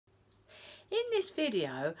In this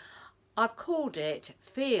video, I've called it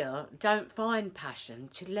Feel, Don't Find Passion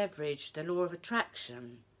to Leverage the Law of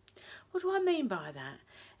Attraction. What do I mean by that?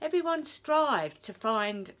 Everyone strives to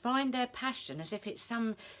find their passion as if it's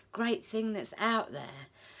some great thing that's out there.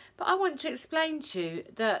 But I want to explain to you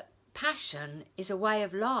that passion is a way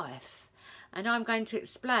of life. And I'm going to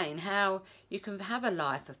explain how you can have a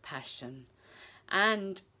life of passion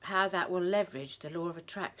and how that will leverage the law of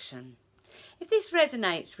attraction. If this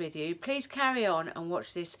resonates with you, please carry on and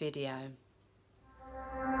watch this video.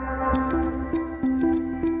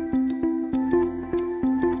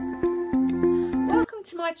 Welcome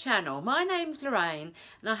to my channel. My name's Loraine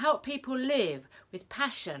and I help people live with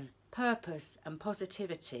passion, purpose and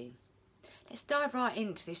positivity. Let's dive right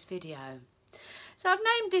into this video. So I've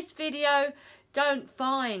named this video Don't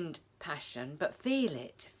Find Passion but Feel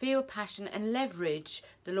It. Feel passion and leverage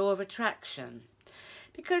the law of attraction.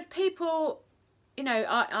 Because people, you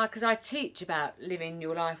know, because I teach about living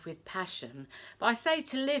your life with passion, but I say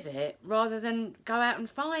to live it rather than go out and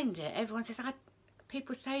find it. Everyone says,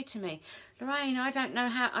 people say to me, Loraine, I don't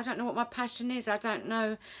know what my passion is. I don't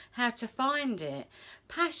know how to find it.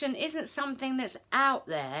 Passion isn't something that's out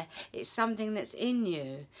there. It's something that's in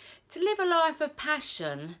you. To live a life of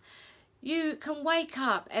passion, you can wake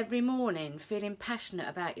up every morning feeling passionate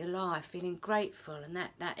about your life, feeling grateful, and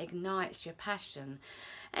that ignites your passion.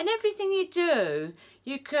 And everything you do,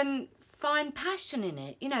 you can find passion in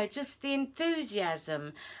it. You know, just the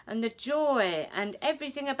enthusiasm and the joy and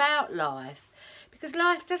everything about life. Because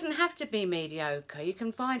life doesn't have to be mediocre. You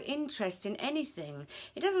can find interest in anything.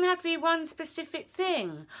 It doesn't have to be one specific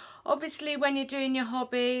thing. Obviously, when you're doing your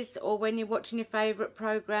hobbies, or when you're watching your favourite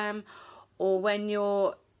programme, or when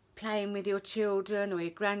you're playing with your children or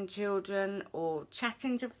your grandchildren, or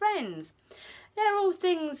chatting to friends, they're all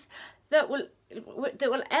things that will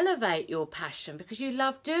elevate your passion because you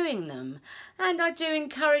love doing them. And I do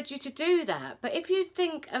encourage you to do that. But if you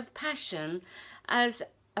think of passion as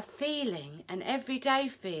a feeling, an everyday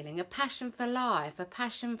feeling, a passion for life, a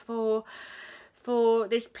passion for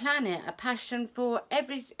this planet, a passion for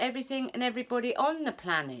everything and everybody on the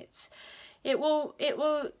planet, it will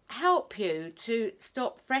help you to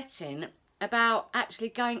stop fretting about actually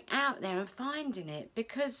going out there and finding it,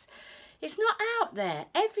 because it's not out there.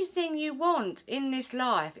 Everything you want in this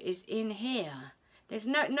life is in here. There's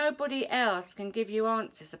nobody else can give you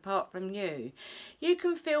answers apart from you. You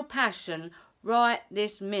can feel passion right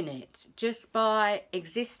this minute just by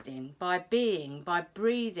existing, by being, by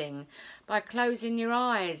breathing, by closing your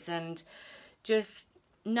eyes and just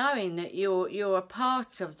knowing that you're a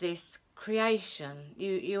part of this creation.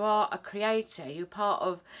 You are a creator. You're part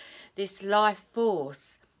of this life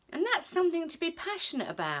force, and that's something to be passionate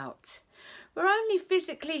about. We're only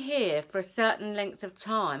physically here for a certain length of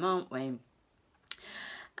time, aren't we?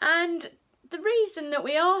 And the reason that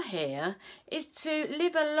we are here is to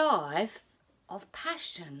live a life of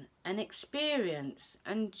passion and experience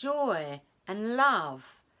and joy and love.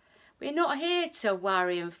 We're not here to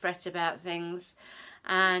worry and fret about things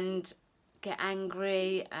and get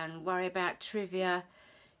angry and worry about trivia.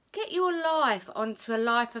 Get your life onto a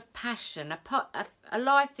life of passion, a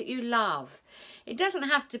life that you love. It doesn't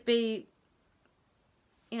have to be,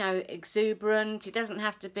 you know, exuberant. It doesn't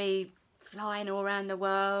have to be flying all around the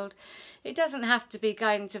world. It doesn't have to be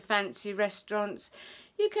going to fancy restaurants.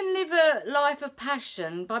 You can live a life of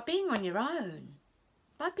passion by being on your own.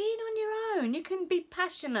 By being on your own. You can be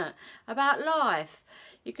passionate about life.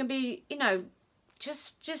 You can be, you know,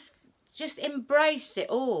 just embrace it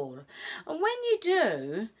all. And when you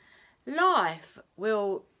do, life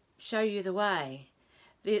will show you the way.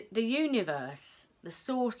 The universe, the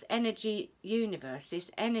source energy universe,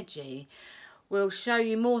 this energy will show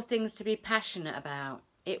you more things to be passionate about.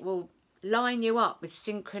 It will line you up with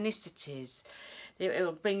synchronicities. It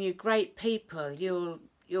will bring you great people. You'll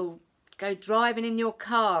go driving in your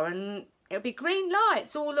car and it'll be green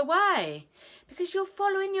lights all the way, because you're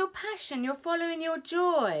following your passion, you're following your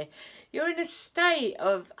joy. You're in a state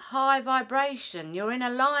of high vibration, you're in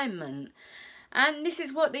alignment. And this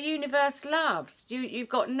is what the universe loves. You've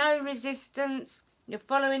got no resistance, you're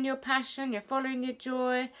following your passion, you're following your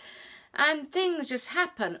joy, and things just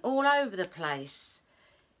happen all over the place.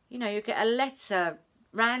 You know, you get a letter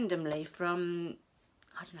randomly from,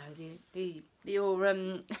 I don't know,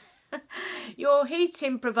 your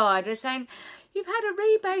heating provider saying, you've had a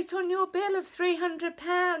rebate on your bill of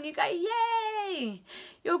 £300. You go, yay!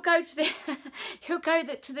 You'll go to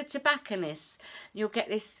the tobacconist. You'll get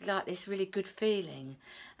this really good feeling,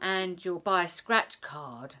 and you'll buy a scratch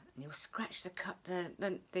card and you'll scratch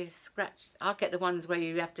the scratch. I'll get the ones where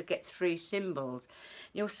you have to get 3 symbols.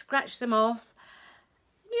 You'll scratch them off.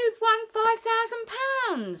 You've won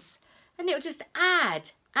sounds, and it'll just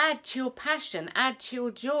add to your passion, add to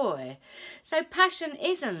your joy. So passion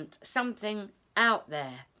isn't something out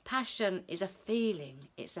there. Passion is a feeling.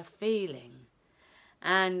 It's a feeling.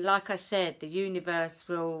 And like I said, the universe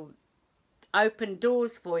will open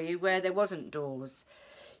doors for you where there wasn't doors.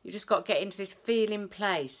 You just got to get into this feeling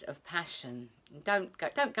place of passion. Don't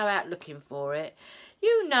go out looking for it.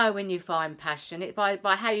 You know when you find passion, it's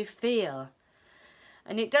by how you feel.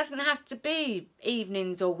 And it doesn't have to be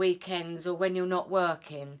evenings or weekends or when you're not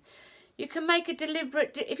working. You can make a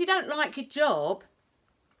deliberate, if you don't like your job,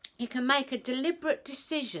 you can make a deliberate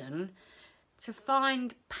decision to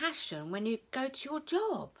find passion when you go to your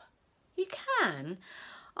job. You can.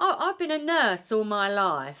 I've been a nurse all my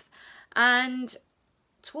life, and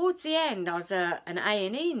towards the end I was an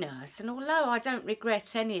A&E nurse, and although I don't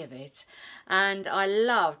regret any of it, and I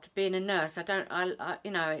loved being a nurse,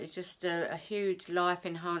 you know, it was just a huge life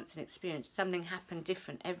enhancing experience. Something happened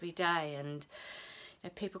different every day, and you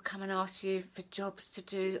know, people come and ask you for jobs to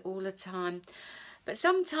do all the time. But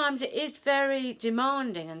sometimes it is very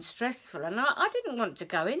demanding and stressful, and I didn't want to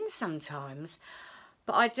go in sometimes,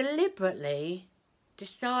 but I deliberately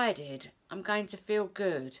decided I'm going to feel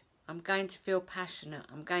good, I'm going to feel passionate,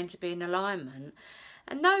 I'm going to be in alignment.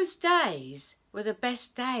 And those days were the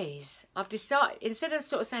best days. I've decided, instead of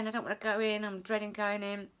sort of saying I don't want to go in, I'm dreading going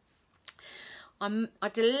in, I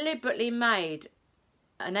deliberately made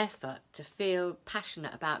an effort to feel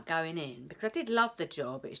passionate about going in, because I did love the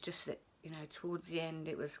job. It's just that, you know, towards the end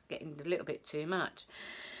it was getting a little bit too much.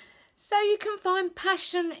 So you can find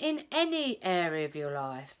passion in any area of your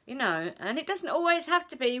life, you know, and it doesn't always have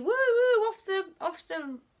to be woo-woo off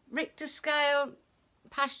the Richter scale.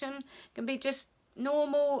 Passion can be just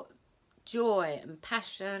normal joy and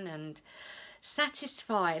passion and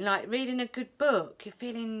satisfying, like reading a good book. You're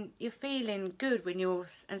feeling good when you're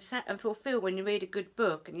and fulfilled when you read a good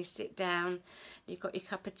book and you sit down, you've got your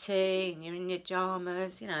cup of tea and you're in your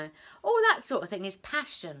pyjamas, you know, all that sort of thing is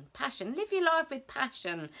passion. Passion. Live your life with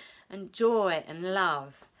passion and joy and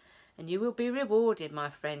love, and you will be rewarded, my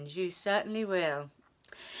friends. You certainly will.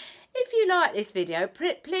 If you like this video,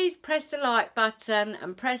 please press the like button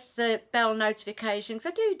and press the bell notification,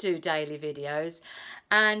 because I do daily videos,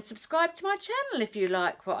 and subscribe to my channel if you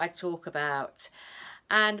like what I talk about.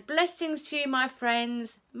 And blessings to you, my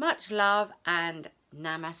friends. Much love and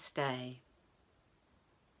namaste.